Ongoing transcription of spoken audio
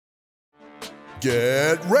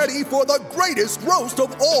Get ready for the greatest roast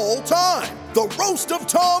of all time, the Roast of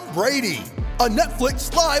Tom Brady, a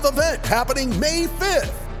Netflix live event happening May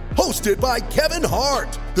 5th. Hosted by Kevin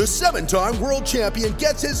Hart, the 7-time world champion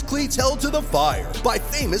gets his cleats held to the fire by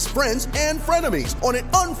famous friends and frenemies on an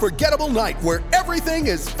unforgettable night where everything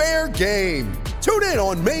is fair game. Tune in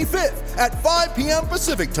on May 5th at 5 p.m.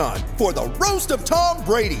 Pacific time for the Roast of Tom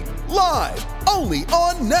Brady, live only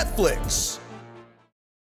on Netflix.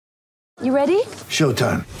 You ready?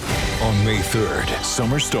 Showtime. On May 3rd,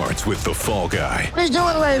 summer starts with The Fall Guy. Let's do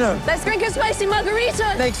it later. Let's drink a spicy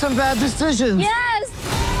margarita. Make some bad decisions. Yes!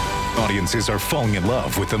 Audiences are falling in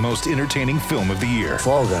love with the most entertaining film of the year.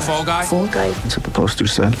 Fall Guy. Fall Guy? Fall Guy. That's what the poster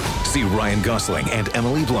said. See Ryan Gosling and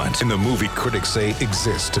Emily Blunt in the movie critics say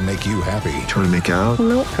exists to make you happy. Trying to make it out?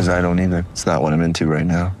 Nope. Because I don't either. It's not what I'm into right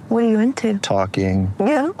now. What are you into? Talking.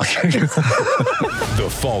 Yeah. The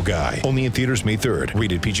Fall Guy. Only in theaters May 3rd.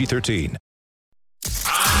 Rated PG-13.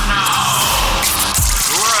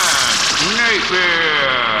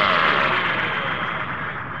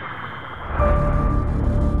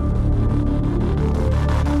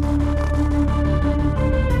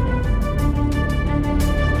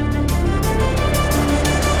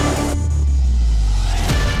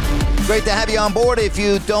 Great to have you on board. If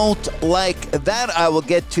you don't like that, I will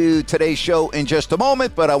get to today's show in just a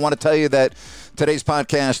moment, but I want to tell you that today's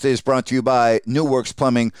podcast is brought to you by New Works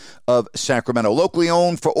Plumbing of Sacramento. Locally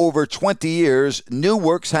owned for over 20 years, New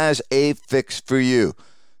Works has a fix for you.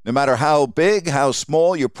 No matter how big, how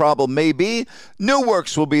small your problem may be, New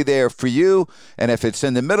Works will be there for you. And if it's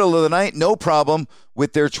in the middle of the night, no problem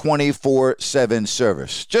with their 24/7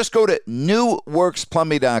 service. Just go to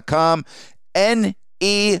newworksplumbing.com,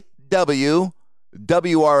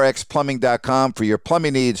 NEWWRXplumbing.com for your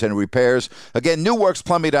plumbing needs and repairs. Again,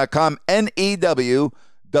 newworksplumbing.com,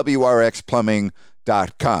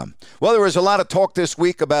 NEWWRXplumbing.com. Well, there was a lot of talk this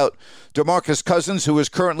week about DeMarcus Cousins, who is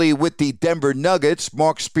currently with the Denver Nuggets.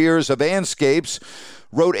 Mark Spears of Anscapes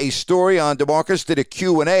wrote a story on DeMarcus, did a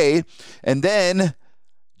Q&A, and then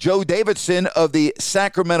Joe Davidson of the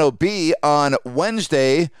Sacramento Bee on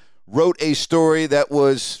Wednesday wrote a story that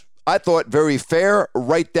was, I thought, very fair,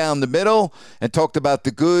 right down the middle, and talked about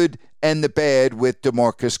the good and the bad with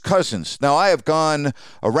DeMarcus Cousins. Now, I have gone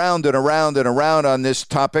around and around and around on this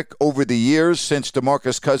topic over the years since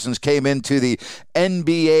DeMarcus Cousins came into the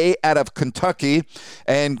NBA out of Kentucky,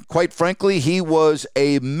 and quite frankly, he was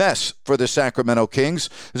a mess for the Sacramento Kings.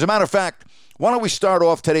 As a matter of fact, why don't we start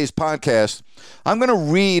off today's podcast? I'm going to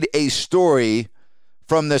read a story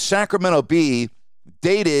from the Sacramento Bee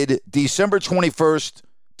dated December 21st,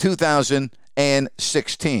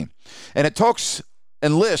 2016. And it talks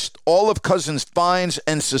and lists all of Cousins' fines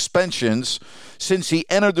and suspensions since he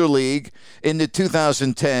entered the league in the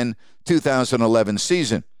 2010-2011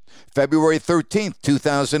 season. February 13th,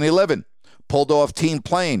 2011, pulled off team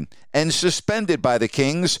plane and suspended by the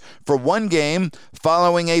Kings for one game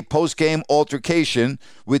following a post-game altercation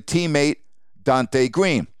with teammate Dante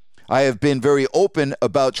Green. I have been very open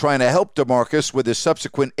about trying to help DeMarcus with his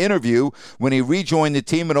subsequent interview when he rejoined the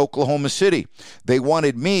team in Oklahoma City. They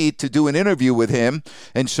wanted me to do an interview with him,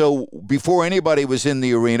 and so before anybody was in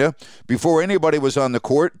the arena, before anybody was on the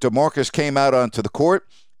court, DeMarcus came out onto the court,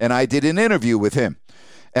 and I did an interview with him.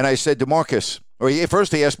 And I said, DeMarcus,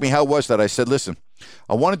 first he asked me, how was that? I said, listen,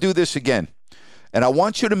 I want to do this again, and I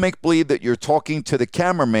want you to make believe that you're talking to the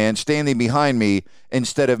cameraman standing behind me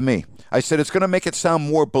instead of me. I said, it's going to make it sound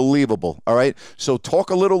more believable, all right? So talk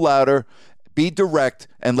a little louder, be direct,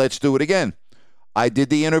 and let's do it again. I did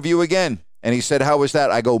the interview again, and he said, how was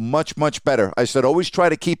that? I go, much, much better. I said, always try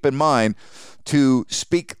to keep in mind to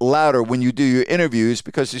speak louder when you do your interviews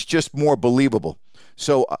because it's just more believable.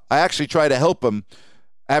 So I actually try to help him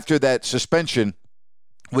after that suspension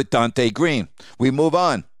with Dante Green. We move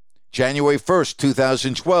on. January 1st,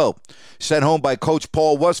 2012, sent home by Coach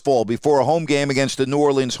Paul Westphal before a home game against the New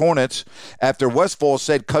Orleans Hornets after Westphal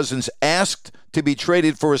said Cousins asked to be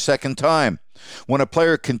traded for a second time. When a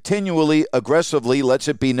player continually, aggressively lets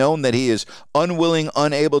it be known that he is unwilling,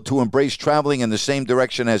 unable to embrace traveling in the same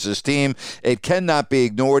direction as his team, it cannot be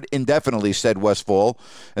ignored indefinitely, said Westphal,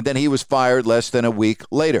 and then he was fired less than a week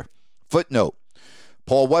later. Footnote,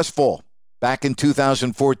 Paul Westphal, back in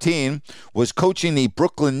 2014, was coaching the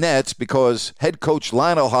Brooklyn Nets because head coach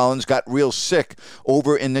Lionel Hollins got real sick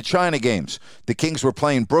over in the China games. The Kings were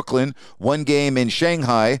playing Brooklyn, one game in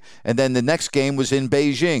Shanghai, and then the next game was in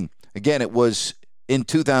Beijing. Again, it was in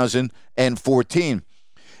 2014.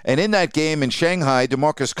 And in that game in Shanghai,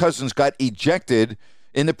 DeMarcus Cousins got ejected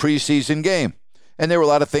in the preseason game. And there were a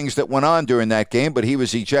lot of things that went on during that game, but he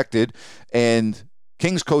was ejected and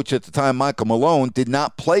Kings coach at the time, Michael Malone, did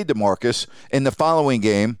not play DeMarcus in the following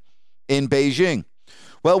game in Beijing.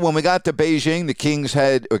 Well, when we got to Beijing, the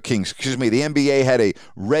NBA had a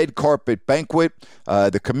red carpet banquet.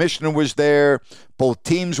 The commissioner was there. Both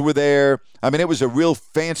teams were there. I mean, it was a real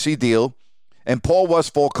fancy deal. And Paul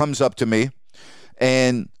Westphal comes up to me,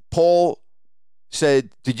 and Paul said,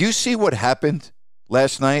 "Did you see what happened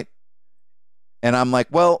last night?" And I'm like,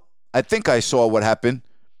 "Well, I think I saw what happened."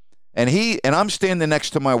 And I'm standing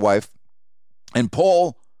next to my wife, and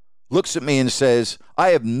Paul looks at me and says, "I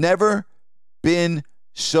have never been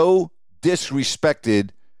so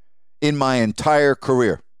disrespected in my entire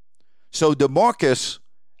career." So DeMarcus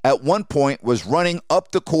at one point was running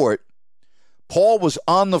up the court. Paul was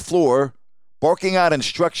on the floor barking out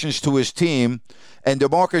instructions to his team, and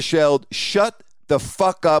DeMarcus yelled, "Shut the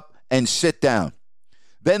fuck up and sit down."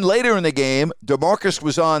 Then later in the game, DeMarcus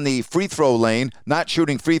was on the free throw lane, not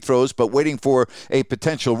shooting free throws, but waiting for a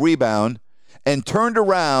potential rebound, and turned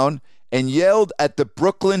around and yelled at the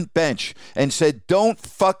Brooklyn bench and said, "Don't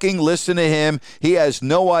fucking listen to him. He has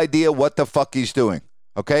no idea what the fuck he's doing."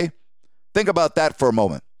 Okay? Think about that for a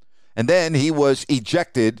moment. And then he was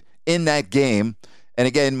ejected in that game. And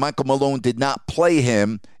again, Michael Malone did not play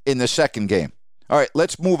him in the second game. All right,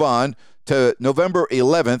 let's move on to November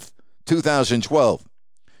 11th, 2012.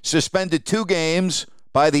 Suspended 2 games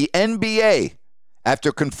by the NBA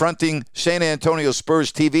after confronting San Antonio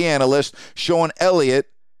Spurs TV analyst Sean Elliott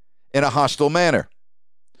in a hostile manner.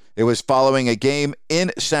 It was following a game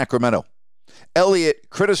in Sacramento. Elliott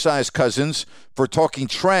criticized Cousins for talking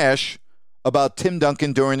trash about Tim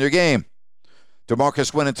Duncan during their game.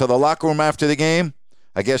 DeMarcus went into the locker room after the game,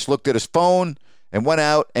 I guess looked at his phone, and went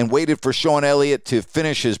out and waited for Sean Elliott to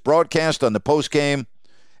finish his broadcast on the postgame,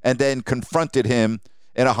 and then confronted him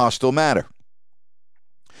in a hostile manner.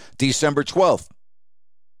 December 12th,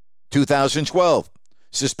 2012.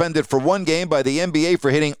 Suspended for 1 game by the NBA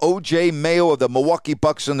for hitting O.J. Mayo of the Milwaukee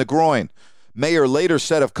Bucks in the groin. Mayer later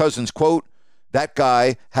said of Cousins, quote, "That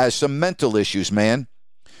guy has some mental issues, man."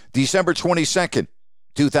 December 22nd,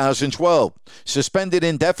 2012. Suspended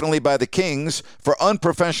indefinitely by the Kings for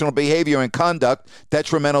unprofessional behavior and conduct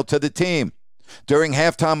detrimental to the team. During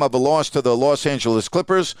halftime of a loss to the Los Angeles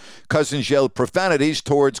Clippers, Cousins yelled profanities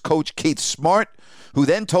towards Coach Keith Smart, who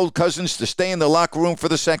then told Cousins to stay in the locker room for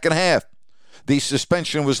the second half. The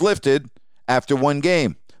suspension was lifted after 1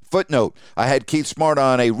 game. Footnote, I had Keith Smart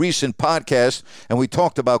on a recent podcast, and we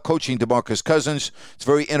talked about coaching DeMarcus Cousins. It's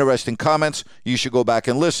very interesting comments. You should go back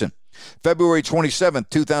and listen. February 27th,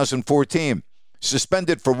 2014.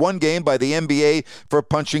 Suspended for 1 game by the NBA for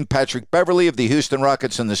punching Patrick Beverley of the Houston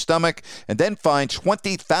Rockets in the stomach, and then fined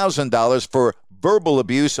 $20,000 for verbal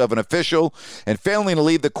abuse of an official and failing to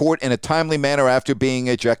leave the court in a timely manner after being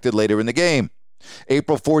ejected later in the game.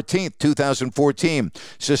 April 14th, 2014,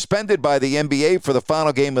 suspended by the NBA for the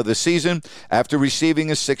final game of the season after receiving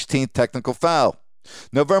a 16th technical foul.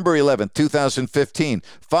 November 11th, 2015,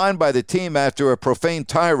 fined by the team after a profane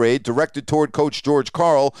tirade directed toward Coach George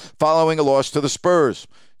Karl following a loss to the Spurs.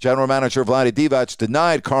 General Manager Vlade Divac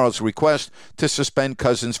denied Karl's request to suspend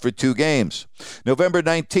Cousins for 2 games. November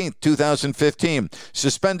 19th, 2015,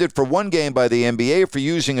 suspended for 1 game by the NBA for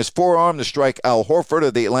using his forearm to strike Al Horford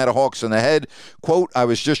of the Atlanta Hawks in the head. Quote, "I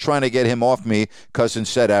was just trying to get him off me," Cousins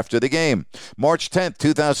said after the game. March 10th,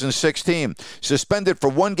 2016, suspended for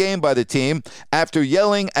 1 game by the team after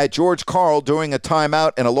yelling at George Karl during a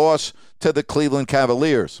timeout in a loss to the Cleveland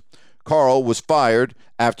Cavaliers. Karl was fired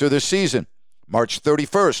after the season. March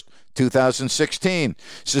 31st, 2016,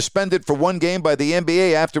 suspended for 1 game by the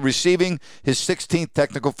NBA after receiving his 16th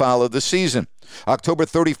technical foul of the season. October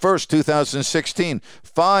 31st, 2016,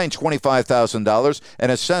 fined $25,000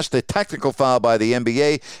 and assessed a technical foul by the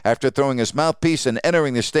NBA after throwing his mouthpiece and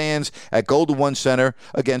entering the stands at Golden One Center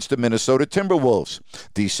against the Minnesota Timberwolves.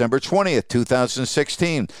 December 20th,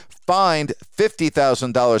 2016, fined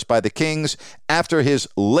 $50,000 by the Kings after his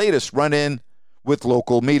latest run-in with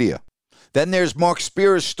local media. Then there's Mark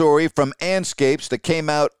Spears' story from Anscapes that came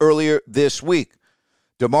out earlier this week.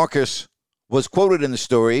 DeMarcus was quoted in the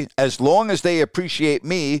story, "As long as they appreciate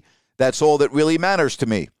me, that's all that really matters to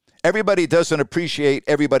me. Everybody doesn't appreciate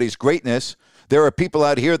everybody's greatness. There are people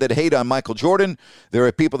out here that hate on Michael Jordan. There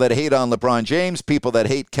are people that hate on LeBron James, people that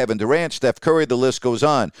hate Kevin Durant, Steph Curry, the list goes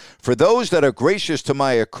on. For those that are gracious to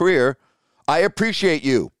my career, I appreciate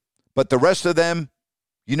you. But the rest of them,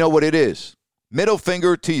 you know what it is. Middle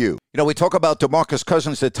finger to you. You know, we talk about DeMarcus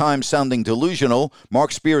Cousins at times sounding delusional.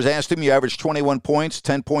 Mark Spears asked him, you averaged 21 points,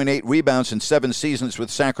 10.8 rebounds in 7 seasons with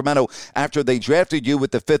Sacramento after they drafted you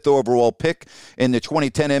with the 5th overall pick in the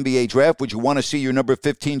 2010 NBA draft. Would you want to see your number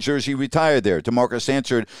 15 jersey retired there? DeMarcus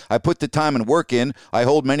answered, I put the time and work in. I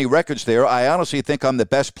hold many records there. I honestly think I'm the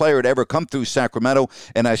best player to ever come through Sacramento,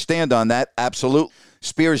 and I stand on that. Absolutely.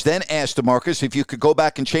 Spears then asked DeMarcus, if you could go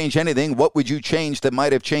back and change anything, what would you change that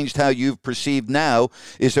might have changed how you've perceived now?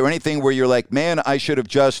 Is there anything where you're like, man, I should have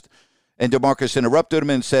just... And DeMarcus interrupted him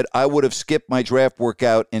and said, I would have skipped my draft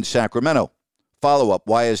workout in Sacramento. Follow-up,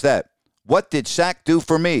 why is that? What did Sac do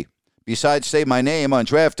for me, besides say my name on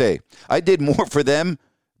draft day? I did more for them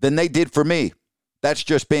than they did for me. That's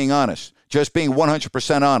just being honest, just being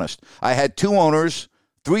 100% honest. I had 2 owners,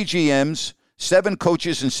 3 GMs, 7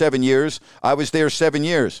 coaches in 7 years. I was there 7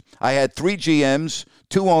 years. I had 3 GMs,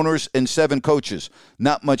 2 owners, and 7 coaches.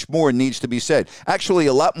 Not much more needs to be said. Actually,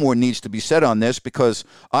 a lot more needs to be said on this because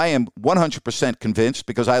I am 100% convinced,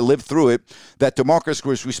 because I lived through it, that DeMarcus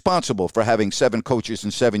was responsible for having 7 coaches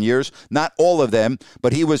in 7 years. Not all of them,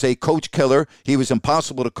 but he was a coach killer. He was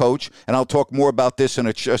impossible to coach, and I'll talk more about this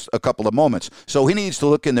in just a couple of moments. So he needs to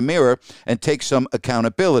look in the mirror and take some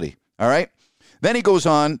accountability, all right? Then he goes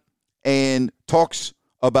on and talks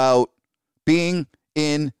about being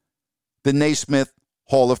in the Naismith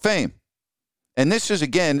Hall of Fame. And this is,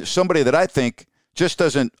 again, somebody that I think just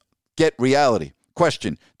doesn't get reality.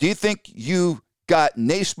 Question, do you think you got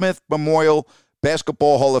Naismith Memorial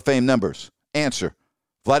Basketball Hall of Fame numbers? Answer,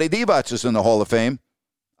 Vlade Divac is in the Hall of Fame.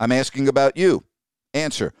 I'm asking about you.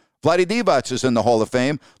 Answer, Vlade Divac is in the Hall of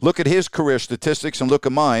Fame. Look at his career statistics and look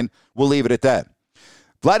at mine. We'll leave it at that.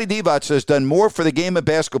 Vlade Divac has done more for the game of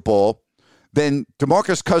basketball than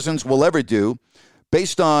DeMarcus Cousins will ever do,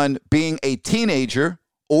 based on being a teenager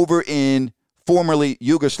over in formerly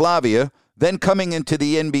Yugoslavia, then coming into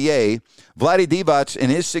the NBA. Vlade Divac,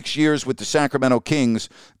 in his 6 years with the Sacramento Kings,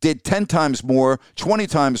 did 10 times more, 20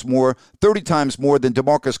 times more, 30 times more than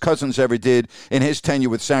DeMarcus Cousins ever did in his tenure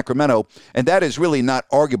with Sacramento, and that is really not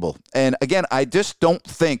arguable. And again, I just don't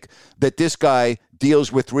think that this guy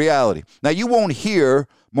deals with reality. Now, you won't hear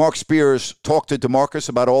Mark Spears talk to DeMarcus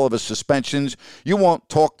about all of his suspensions. He won't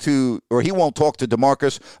talk to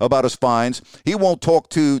DeMarcus about his fines. He won't talk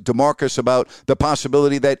to DeMarcus about the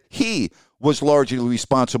possibility that he was largely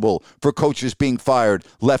responsible for coaches being fired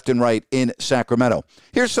left and right in Sacramento.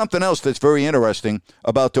 Here's something else that's very interesting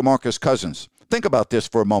about DeMarcus Cousins. Think about this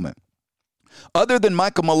for a moment. Other than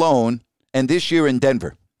Michael Malone and this year in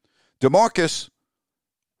Denver, DeMarcus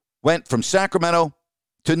went from Sacramento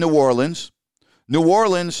to New Orleans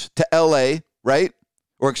to L.A., right?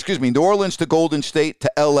 Or excuse me, New Orleans to Golden State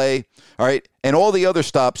to L.A., all right, and all the other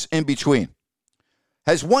stops in between.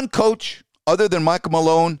 Has one coach other than Michael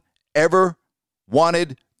Malone ever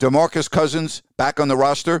wanted DeMarcus Cousins back on the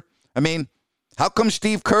roster? I mean, how come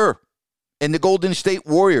Steve Kerr and the Golden State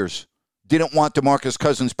Warriors didn't want DeMarcus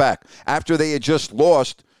Cousins back after they had just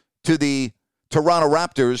lost to the Toronto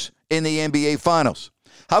Raptors in the NBA Finals?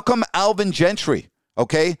 How come Alvin Gentry,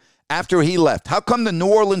 okay, after he left? How come the New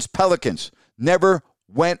Orleans Pelicans never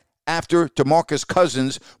went after DeMarcus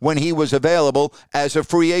Cousins when he was available as a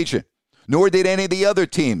free agent? Nor did any of the other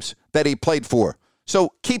teams that he played for.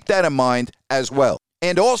 So keep that in mind as well.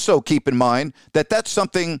 And also keep in mind that that's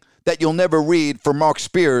something that you'll never read from Mark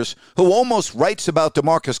Spears, who almost writes about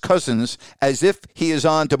DeMarcus Cousins as if he is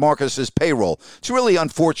on DeMarcus's payroll. It's really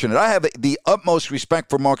unfortunate. I have the utmost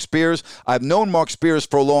respect for Mark Spears. I've known Mark Spears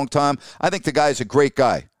for a long time. I think the guy's a great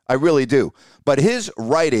guy. I really do. But his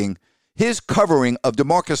writing, his covering of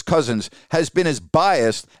DeMarcus Cousins has been as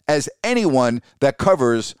biased as anyone that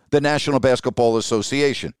covers the National Basketball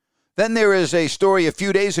Association. Then there is a story a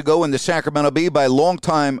few days ago in the Sacramento Bee by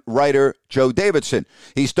longtime writer Joe Davidson.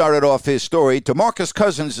 He started off his story, DeMarcus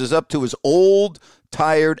Cousins is up to his old,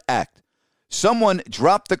 tired act. Someone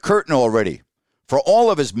dropped the curtain already. For all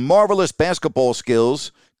of his marvelous basketball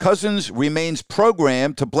skills, Cousins remains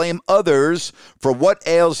programmed to blame others for what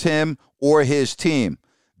ails him or his team.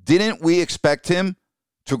 Didn't we expect him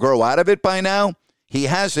to grow out of it by now? He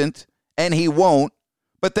hasn't, and he won't.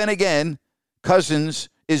 But then again, Cousins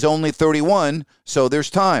is only 31, so there's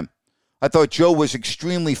time. I thought Joe was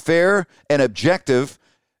extremely fair and objective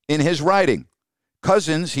in his writing.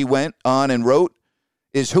 Cousins, he went on and wrote,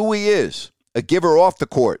 is who he is, a giver off the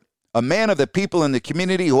court, a man of the people in the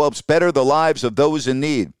community who helps better the lives of those in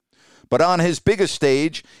need. But on his biggest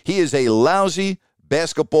stage, he is a lousy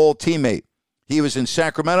basketball teammate. He was in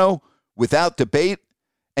Sacramento without debate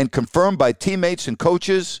and confirmed by teammates and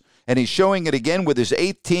coaches, and he's showing it again with his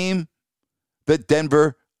 8th team, the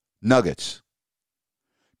Denver Nuggets.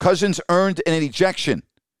 Cousins earned an ejection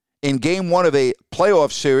in Game 1 of a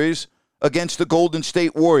playoff series against the Golden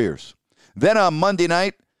State Warriors. Then on Monday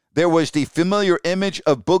night, there was the familiar image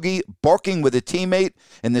of Boogie barking with a teammate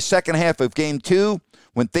in the second half of Game 2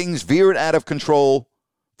 when things veered out of control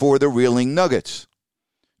for the reeling Nuggets.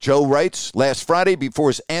 Joe writes, last Friday, before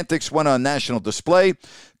his antics went on national display,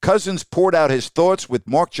 Cousins poured out his thoughts with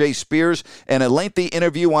Mark J. Spears in a lengthy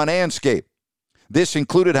interview on Anscape. This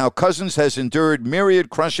included how Cousins has endured myriad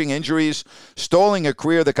crushing injuries, stalling a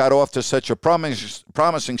career that got off to such a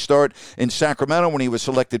promising start in Sacramento when he was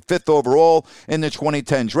selected 5th overall in the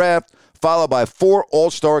 2010 draft, followed by 4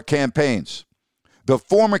 All-Star campaigns. The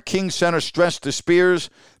former Kings center stressed to Spears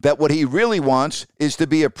that what he really wants is to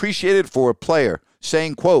be appreciated for a player,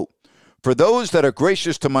 saying, quote, "For those that are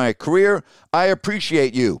gracious to my career, I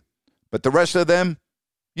appreciate you. But the rest of them,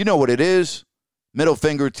 you know what it is. Middle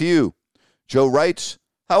finger to you." Joe writes,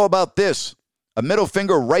 how about this? A middle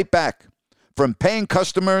finger right back from paying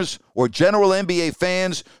customers or general NBA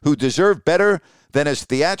fans who deserve better than his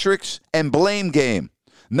theatrics and blame game.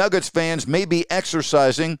 Nuggets fans may be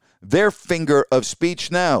exercising their finger of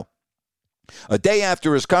speech now. A day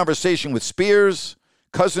after his conversation with Spears,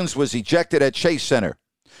 Cousins was ejected at Chase Center.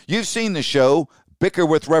 You've seen the show, bicker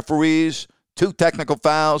with referees, 2 technical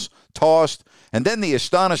fouls, tossed, and then the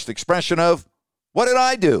astonished expression of, what did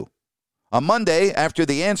I do? On Monday, after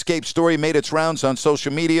the Anscape story made its rounds on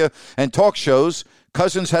social media and talk shows,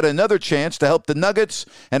 Cousins had another chance to help the Nuggets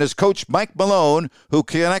and his coach Mike Malone, who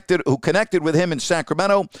connected with him in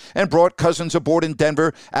Sacramento and brought Cousins aboard in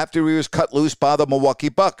Denver after he was cut loose by the Milwaukee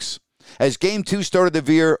Bucks. As Game 2 started to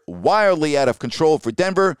veer wildly out of control for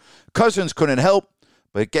Denver, Cousins couldn't help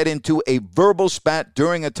but get into a verbal spat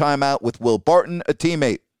during a timeout with Will Barton, a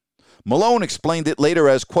teammate. Malone explained it later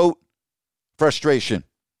as, quote, frustration.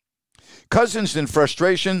 Cousins and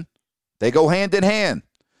frustration, they go hand in hand.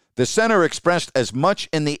 The center expressed as much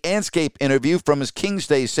in the Anscape interview from his Kings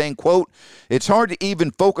days, saying, quote, it's hard to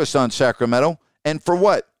even focus on Sacramento. And for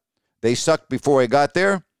what? They sucked before I got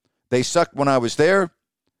there. They sucked when I was there.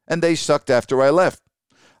 And they sucked after I left.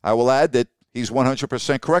 I will add that he's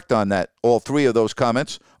 100% correct on that. All 3 of those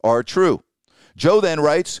comments are true. Joe then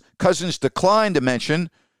writes, Cousins declined to mention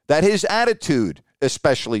that his attitude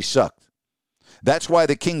especially sucked. That's why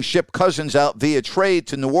the Kings shipped Cousins out via trade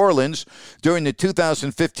to New Orleans during the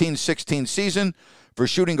 2015-16 season for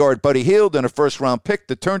shooting guard Buddy Hield and a first-round pick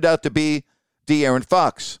that turned out to be De'Aaron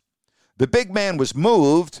Fox. The big man was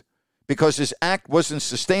moved because his act wasn't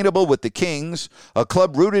sustainable with the Kings, a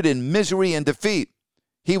club rooted in misery and defeat.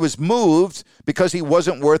 He was moved because he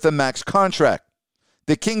wasn't worth a max contract.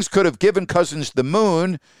 The Kings could have given Cousins the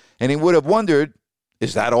moon, and he would have wondered,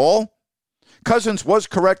 is that all? Cousins was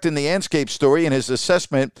correct in the Anscape story in his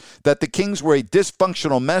assessment that the Kings were a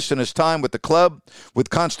dysfunctional mess in his time with the club,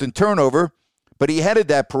 with constant turnover, but he headed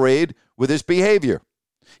that parade with his behavior.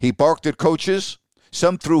 He barked at coaches.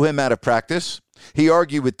 Some threw him out of practice. He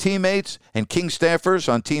argued with teammates and Kings staffers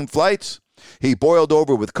on team flights. He boiled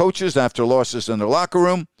over with coaches after losses in their locker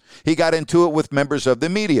room. He got into it with members of the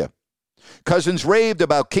media. Cousins raved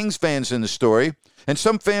about Kings fans in the story, and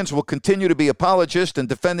some fans will continue to be apologists and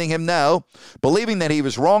defending him now, believing that he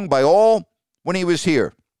was wrong by all when he was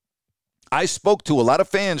here. I spoke to a lot of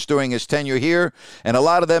fans during his tenure here, and a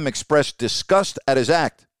lot of them expressed disgust at his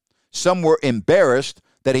act. Some were embarrassed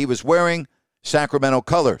that he was wearing Sacramento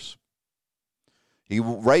colors. He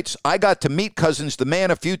writes, I got to meet Cousins the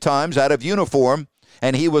man a few times out of uniform,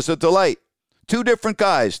 and he was a delight. 2 different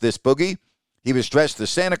guys, this Boogie. He was dressed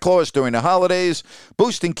as Santa Claus during the holidays,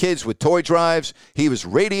 boosting kids with toy drives. He was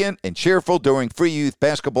radiant and cheerful during free youth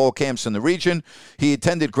basketball camps in the region. He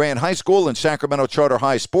attended Grant High School and Sacramento Charter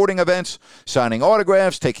High sporting events, signing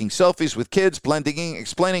autographs, taking selfies with kids, blending in,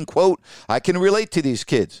 explaining, quote, I can relate to these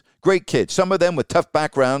kids. Great kids, some of them with tough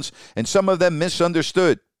backgrounds, and some of them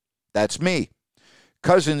misunderstood. That's me.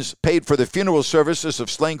 Cousins paid for the funeral services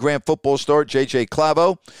of slain Grant football star J.J.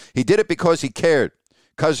 Clavo. He did it because he cared.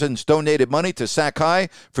 Cousins donated money to Sac High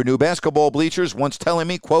for new basketball bleachers, once telling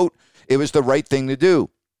me, quote, it was the right thing to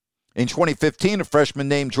do. In 2015, a freshman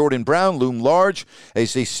named Jordan Brown loomed large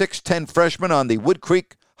as a 6'10 freshman on the Wood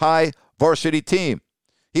Creek High varsity team.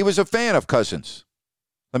 He was a fan of Cousins.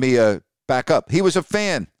 Let me back up. He was a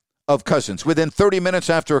fan of Cousins. Within 30 minutes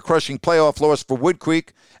after a crushing playoff loss for Wood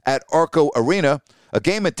Creek at Arco Arena, a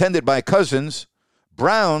game attended by Cousins,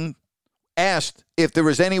 Brown asked if there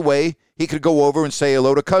was any way he could go over and say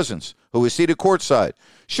hello to Cousins, who was seated courtside.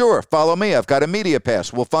 Sure, follow me. I've got a media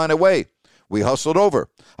pass. We'll find a way. We hustled over.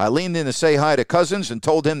 I leaned in to say hi to Cousins and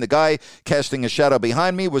told him the guy casting a shadow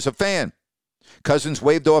behind me was a fan. Cousins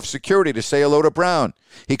waved off security to say hello to Brown.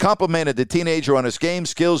 He complimented the teenager on his game,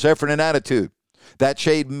 skills, effort, and attitude. That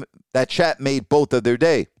chat made both of their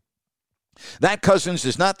day. That Cousins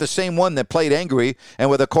is not the same one that played angry and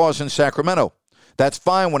with a cause in Sacramento. That's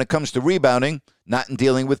fine when it comes to rebounding, not in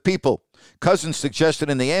dealing with people. Cousins suggested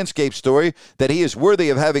in the Anscape story that he is worthy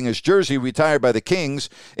of having his jersey retired by the Kings,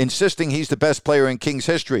 insisting he's the best player in Kings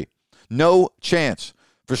history. No chance.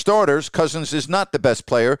 For starters, Cousins is not the best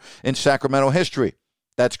player in Sacramento history.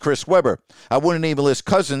 That's Chris Webber. I wouldn't even list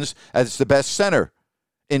Cousins as the best center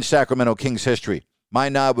in Sacramento Kings history. My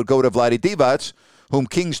nod would go to Vlade Divac, whom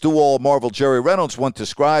Kings duo Marvel Jerry Reynolds once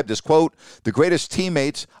described as, quote, the greatest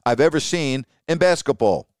teammates I've ever seen in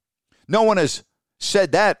basketball. No one has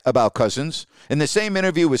said that about Cousins. In the same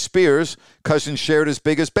interview with Spears, Cousins shared his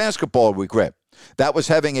biggest basketball regret. That was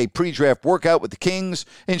having a pre-draft workout with the Kings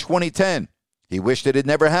in 2010. He wished it had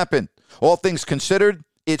never happened. All things considered,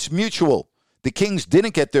 it's mutual. The Kings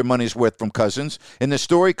didn't get their money's worth from Cousins. In the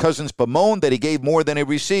story, Cousins bemoaned that he gave more than he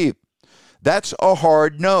received. That's a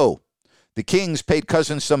hard no. The Kings paid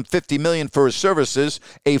Cousins some $50 million for his services,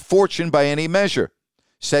 a fortune by any measure.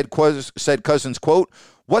 Said Cousins, quote,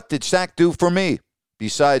 what did Sac do for me?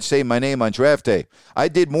 Besides saying my name on draft day. I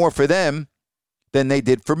did more for them than they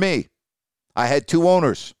did for me. I had 2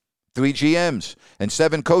 owners, 3 GMs, and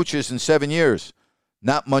 7 coaches in 7 years.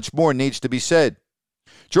 Not much more needs to be said.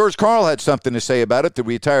 George Karl had something to say about it. The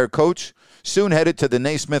retired coach, soon headed to the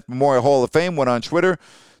Naismith Memorial Hall of Fame, went on Twitter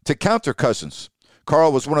to counter Cousins.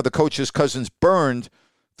 Karl was one of the coaches Cousins burned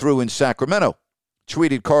through in Sacramento.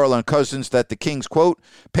 Tweeted Karl on Cousins that the Kings, quote,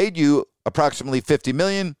 paid you approximately $50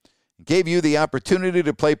 million, gave you the opportunity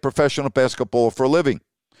to play professional basketball for a living.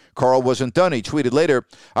 Karl wasn't done. He tweeted later,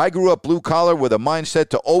 I grew up blue collar with a mindset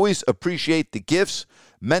to always appreciate the gifts,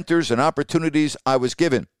 mentors, and opportunities I was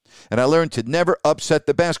given. And I learned to never upset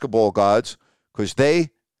the basketball gods because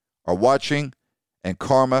they are watching and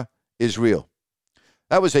karma is real.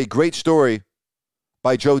 That was a great story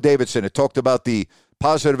by Joe Davidson. It talked about the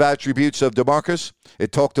positive attributes of DeMarcus.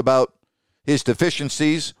 It talked about his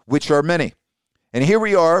deficiencies, which are many. And here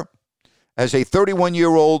we are as a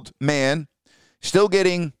 31-year-old man, still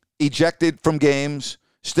getting ejected from games,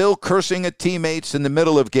 still cursing at teammates in the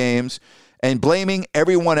middle of games, and blaming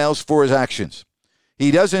everyone else for his actions. He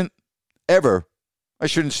doesn't ever, I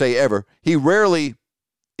shouldn't say ever, he rarely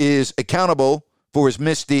is accountable for his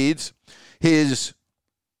misdeeds. His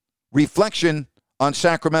reflection on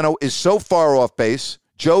Sacramento is so far off base.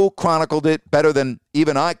 Joe chronicled it better than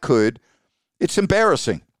even I could. It's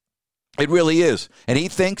embarrassing. It really is. And he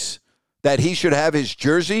thinks that he should have his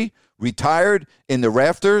jersey retired in the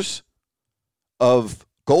rafters of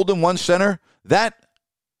Golden One Center. That,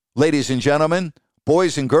 ladies and gentlemen,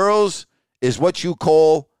 boys and girls, is what you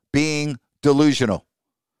call being delusional.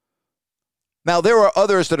 Now, there are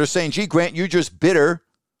others that are saying, gee, Grant, you're just bitter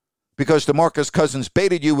because DeMarcus Cousins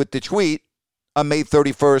baited you with the tweet on May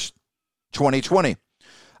 31st, 2020.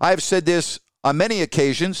 I've said this on many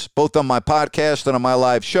occasions, both on my podcast and on my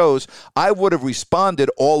live shows. I would have responded,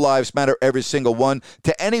 all lives matter, every single one,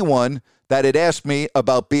 to anyone that had asked me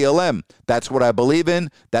about BLM. That's what I believe in.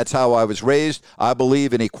 That's how I was raised. I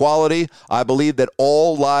believe in equality. I believe that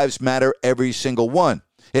all lives matter, every single one.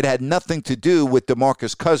 It had nothing to do with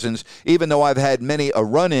DeMarcus Cousins. Even though I've had many a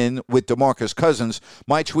run-in with DeMarcus Cousins,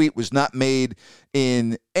 my tweet was not made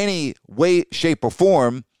in any way, shape, or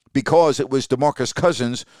form because it was DeMarcus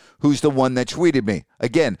Cousins who's the one that tweeted me.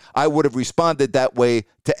 Again, I would have responded that way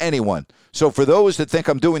to anyone. So for those that think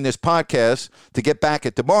I'm doing this podcast to get back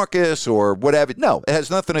at DeMarcus or whatever, no, it has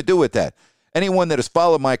nothing to do with that. Anyone that has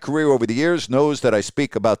followed my career over the years knows that I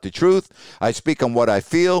speak about the truth. I speak on what I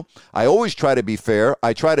feel. I always try to be fair.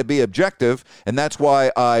 I try to be objective, and that's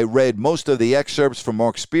why I read most of the excerpts from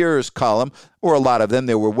Mark Spears' column, or a lot of them.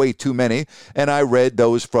 There were way too many, and I read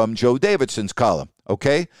those from Joe Davidson's column,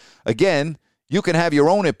 okay? Again, you can have your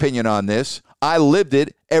own opinion on this. I lived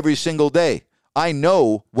it every single day. I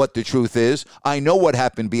know what the truth is. I know what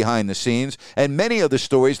happened behind the scenes, and many of the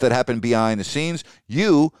stories that happened behind the scenes,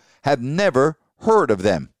 you have never heard of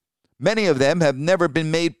them. Many of them have never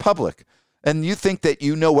been made public. And you think that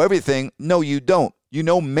you know everything. No, you don't. You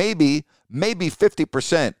know maybe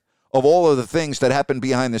 50% of all of the things that happen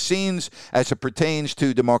behind the scenes as it pertains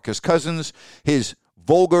to DeMarcus Cousins, his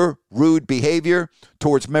vulgar, rude behavior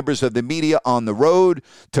towards members of the media on the road,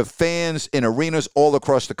 to fans in arenas all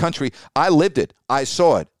across the country. I lived it. I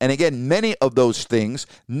saw it. And again, many of those things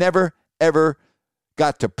never, ever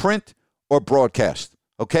got to print or broadcast.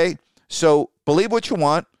 Okay? So believe what you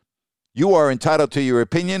want. You are entitled to your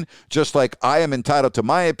opinion, just like I am entitled to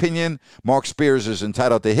my opinion. Mark Spears is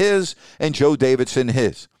entitled to his, and Joe Davidson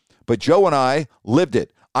his. But Joe and I lived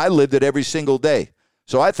it. I lived it every single day.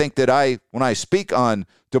 So I think that when I speak on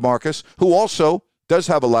DeMarcus, who also does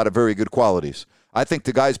have a lot of very good qualities, I think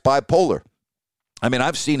the guy's bipolar. I mean,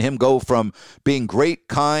 I've seen him go from being great,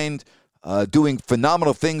 kind, doing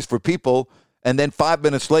phenomenal things for people, and then 5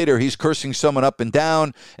 minutes later, he's cursing someone up and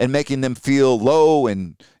down and making them feel low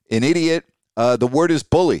and an idiot. The word is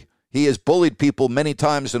bully. He has bullied people many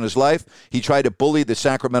times in his life. He tried to bully the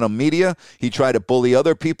Sacramento media. He tried to bully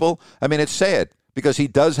other people. I mean, it's sad because he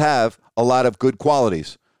does have a lot of good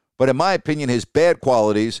qualities. But in my opinion, his bad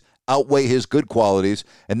qualities outweigh his good qualities,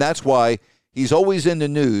 and that's why he's always in the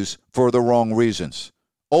news for the wrong reasons.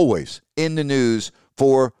 Always in the news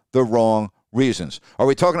for the wrong reasons. Are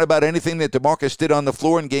we talking about anything that DeMarcus did on the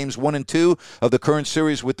floor in games 1 and 2 of the current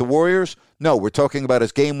series with the Warriors? No, we're talking about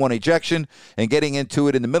his game 1 ejection and getting into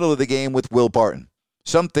it in the middle of the game with Will Barton.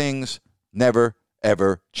 Some things never,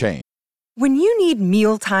 ever change. When you need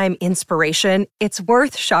mealtime inspiration, it's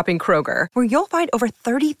worth shopping Kroger, where you'll find over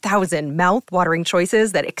 30,000 mouth-watering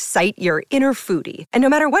choices that excite your inner foodie. And no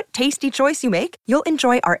matter what tasty choice you make, you'll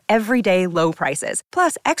enjoy our everyday low prices,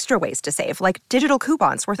 plus extra ways to save, like digital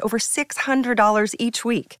coupons worth over $600 each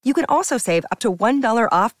week. You can also save up to $1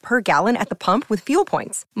 off per gallon at the pump with fuel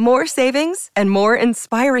points. More savings and more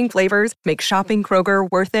inspiring flavors make shopping Kroger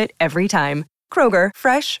worth it every time. Kroger,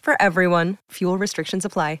 fresh for everyone. Fuel restrictions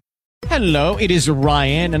apply. Hello, it is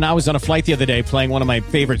Ryan, and I was on a flight the other day playing one of my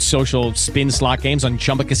favorite social spin slot games on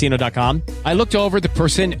ChumbaCasino.com. I looked over at the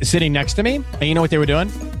person sitting next to me, and you know what they were doing?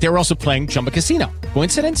 They were also playing Chumba Casino.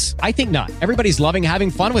 Coincidence? I think not. Everybody's loving having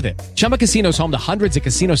fun with it. Chumba Casino is home to hundreds of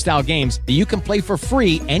casino-style games that you can play for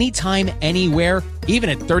free anytime, anywhere, even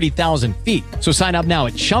at 30,000 feet. So sign up now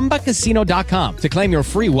at ChumbaCasino.com to claim your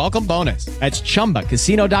free welcome bonus. That's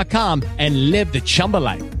ChumbaCasino.com and live the Chumba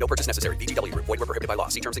life. No purchase necessary. VGW. Void where prohibited by law.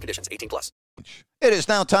 See terms and conditions. 18+. It is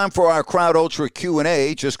now time for our Crowd Ultra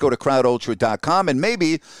Q&A. Just go to crowdultra.com and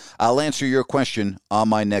maybe I'll answer your question on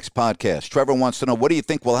my next podcast. Trevor wants to know, what do you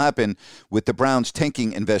think will happen with the Browns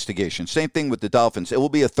tanking investigation? Same thing with the Dolphins. It will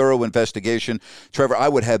be a thorough investigation. Trevor, I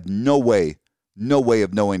would have no way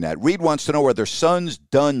of knowing that. Reed wants to know, are their Suns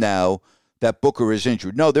done now that Booker is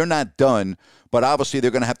injured? No, they're not done, but obviously they're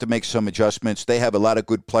going to have to make some adjustments. They have a lot of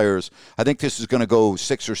good players. I think this is going to go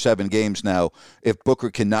 6 or 7 games now if Booker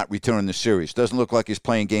cannot return in the series. Doesn't look like he's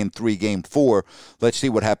playing game 3, game 4. Let's see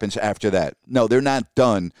what happens after that. No, they're not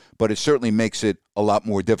done, but it certainly makes it a lot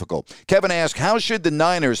more difficult. Kevin asked, how should the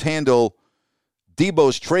Niners handle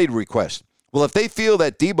Debo's trade request? Well, if they feel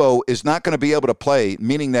that Debo is not going to be able to play,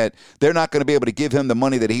 meaning that they're not going to be able to give him the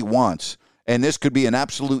money that he wants, and this could be an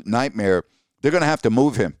absolute nightmare, they're going to have to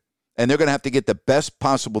move him. And they're going to have to get the best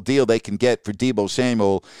possible deal they can get for Debo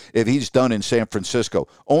Samuel if he's done in San Francisco.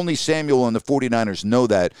 Only Samuel and the 49ers know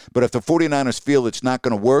that. But if the 49ers feel it's not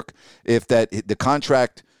going to work, if that the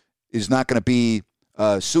contract is not going to be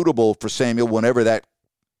suitable for Samuel whenever that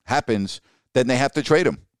happens, then they have to trade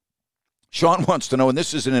him. Sean wants to know, and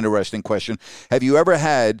this is an interesting question, have you ever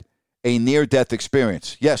had a near-death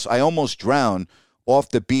experience? Yes, I almost drowned off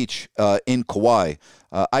the beach in Kauai.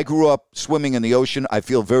 I grew up swimming in the ocean. I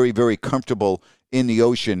feel very, very comfortable in the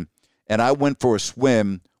ocean. And I went for a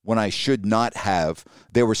swim when I should not have.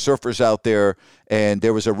 There were surfers out there, and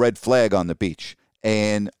there was a red flag on the beach.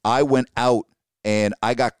 And I went out, and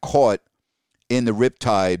I got caught in the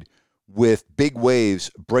riptide with big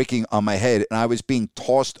waves breaking on my head. And I was being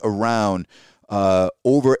tossed around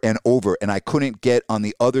over and over. And I couldn't get on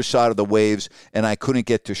the other side of the waves, and I couldn't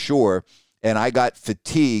get to shore. And I got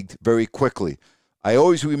fatigued very quickly. I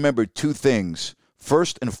always remember 2 things.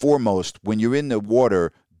 First and foremost, when you're in the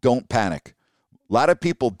water, don't panic. A lot of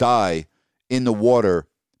people die in the water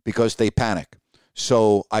because they panic.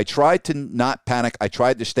 So I tried to not panic. I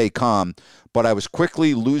tried to stay calm, but I was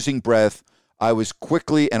quickly losing breath. I was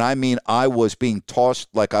being tossed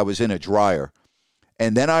like I was in a dryer.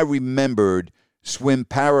 And then I remembered swim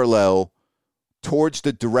parallel towards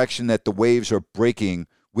the direction that the waves are breaking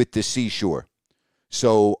with the seashore.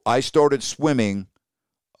 So I started swimming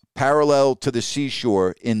parallel to the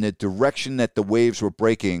seashore in the direction that the waves were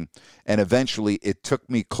breaking, and eventually it took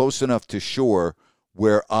me close enough to shore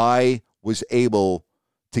where I was able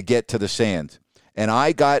to get to the sand. And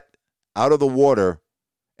I got out of the water,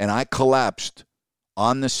 and I collapsed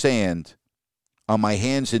on the sand on my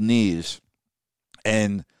hands and knees,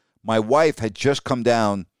 and my wife had just come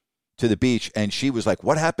down to the beach, and she was like,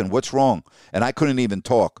 what happened? What's wrong? And I couldn't even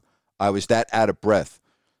talk. I was that out of breath.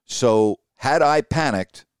 So had I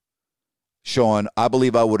panicked, Sean, I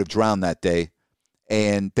believe I would have drowned that day.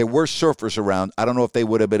 And there were surfers around. I don't know if they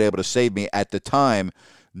would have been able to save me. At the time,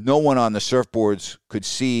 no one on the surfboards could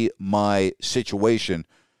see my situation.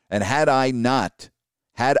 And had I not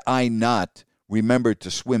remembered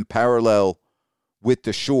to swim parallel with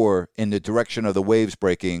the shore in the direction of the waves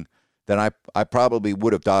breaking, then I probably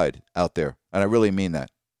would have died out there. And I really mean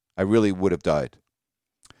that. I really would have died.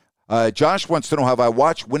 Josh wants to know, have I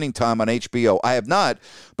watched Winning Time on HBO? I have not,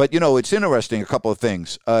 but, it's interesting, a couple of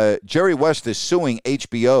things. Jerry West is suing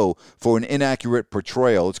HBO for an inaccurate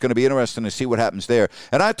portrayal. It's going to be interesting to see what happens there.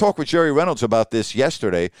 And I talked with Jerry Reynolds about this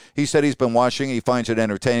yesterday. He said he's been watching, he finds it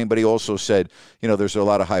entertaining, but he also said, there's a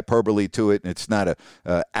lot of hyperbole to it, and it's not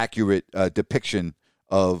a accurate depiction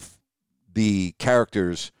of the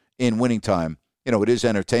characters in Winning Time. It is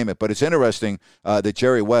entertainment, but it's interesting that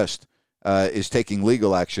Jerry West is taking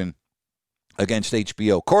legal action against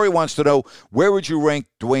HBO. Corey wants to know, where would you rank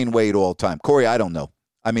Dwayne Wade all time? Corey, I don't know.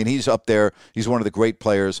 I mean, he's up there. He's one of the great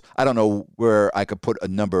players. I don't know where I could put a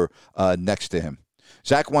number next to him.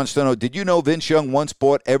 Zach wants to know, did you know Vince Young once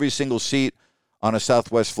bought every single seat on a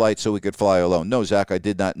Southwest flight so he could fly alone? No, Zach, I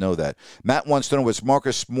did not know that. Matt wants to know, was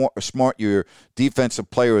Marcus Smart your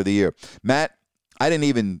defensive player of the year? Matt, I didn't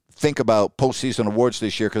even think about postseason awards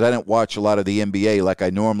this year because I didn't watch a lot of the NBA like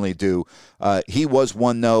I normally do. He was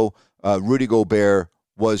one, though. Rudy Gobert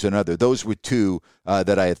was another. Those were two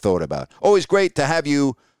that I had thought about. Always great to have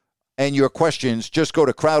you and your questions. Just go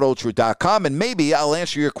to crowdultra.com, and maybe I'll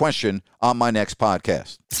answer your question on my next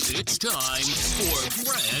podcast. It's time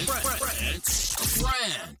for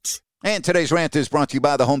Rant. And today's rant is brought to you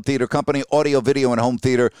by the Home Theater Company. Audio, video, and home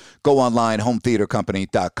theater. Go online,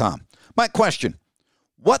 hometheatercompany.com. My question,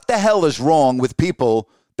 what the hell is wrong with people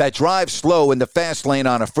that drive slow in the fast lane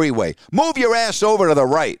on a freeway? Move your ass over to the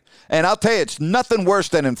right. And I'll tell you, it's nothing worse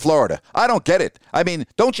than in Florida. I don't get it. I mean,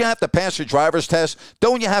 don't you have to pass a driver's test?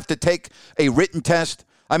 Don't you have to take a written test?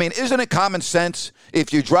 I mean, isn't it common sense?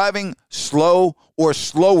 If you're driving slow or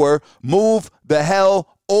slower, move the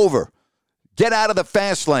hell over. Get out of the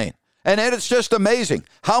fast lane. And then it's just amazing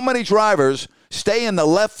how many drivers stay in the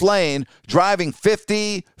left lane driving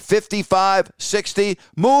 50, 55, 60.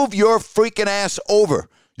 Move your freaking ass over.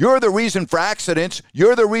 You're the reason for accidents.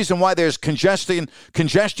 You're the reason why there's congestion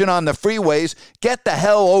on the freeways. Get the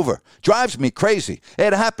hell over. Drives me crazy.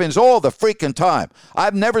 It happens all the freaking time.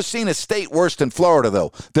 I've never seen a state worse than Florida,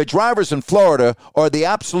 though. The drivers in Florida are the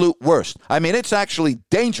absolute worst. I mean, it's actually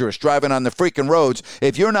dangerous driving on the freaking roads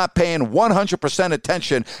if you're not paying 100%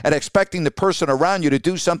 attention and expecting the person around you to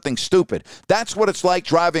do something stupid. That's what it's like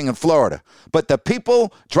driving in Florida. But the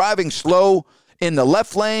people driving slow in the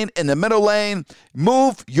left lane, in the middle lane,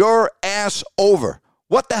 move your ass over.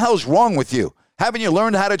 What the hell's wrong with you? Haven't you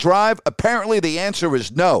learned how to drive? Apparently the answer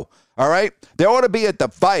is no, all right? There ought to be a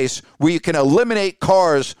device where you can eliminate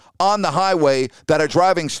cars on the highway that are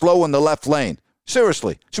driving slow in the left lane.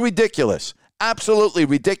 Seriously, it's ridiculous. Absolutely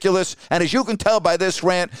ridiculous. And as you can tell by this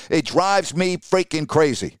rant, it drives me freaking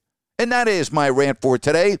crazy. And that is my rant for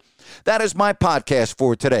today. That is my podcast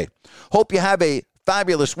for today. Hope you have a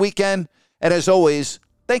fabulous weekend. And as always,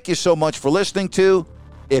 thank you so much for listening to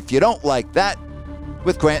If You Don't Like That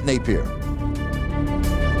with Grant Napier.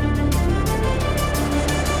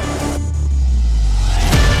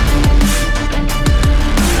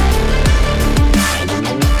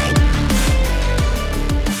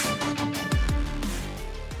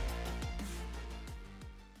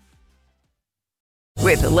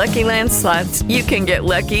 With the Lucky Land Slots, you can get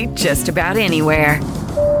lucky just about anywhere.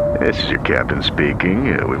 This is your captain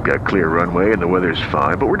speaking. We've got clear runway and the weather's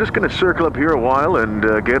fine, but we're just going to circle up here a while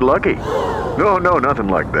and get lucky. No, nothing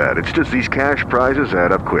like that. It's just these cash prizes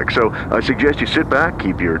add up quick. So I suggest you sit back,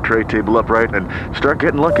 keep your tray table upright, and start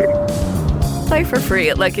getting lucky. Play for free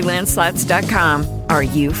at LuckyLandSlots.com. Are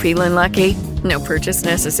you feeling lucky? No purchase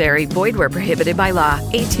necessary. Void where prohibited by law.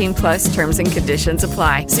 18+ terms and conditions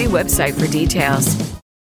apply. See website for details.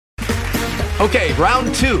 Okay,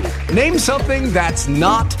 round two. Name something that's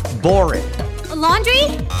not boring. A laundry?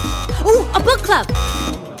 Ooh, a book club.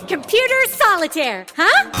 Computer solitaire,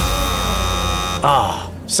 huh?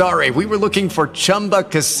 Ah, oh, sorry. We were looking for Chumba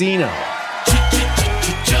Casino.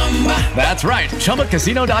 That's right.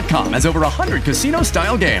 ChumbaCasino.com has over 100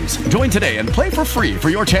 casino-style games. Join today and play for free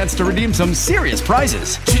for your chance to redeem some serious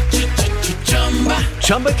prizes.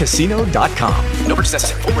 ChumbaCasino.com. No purchase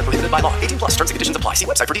necessary. Void where prohibited by law. 18+ terms and conditions apply. See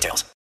website for details.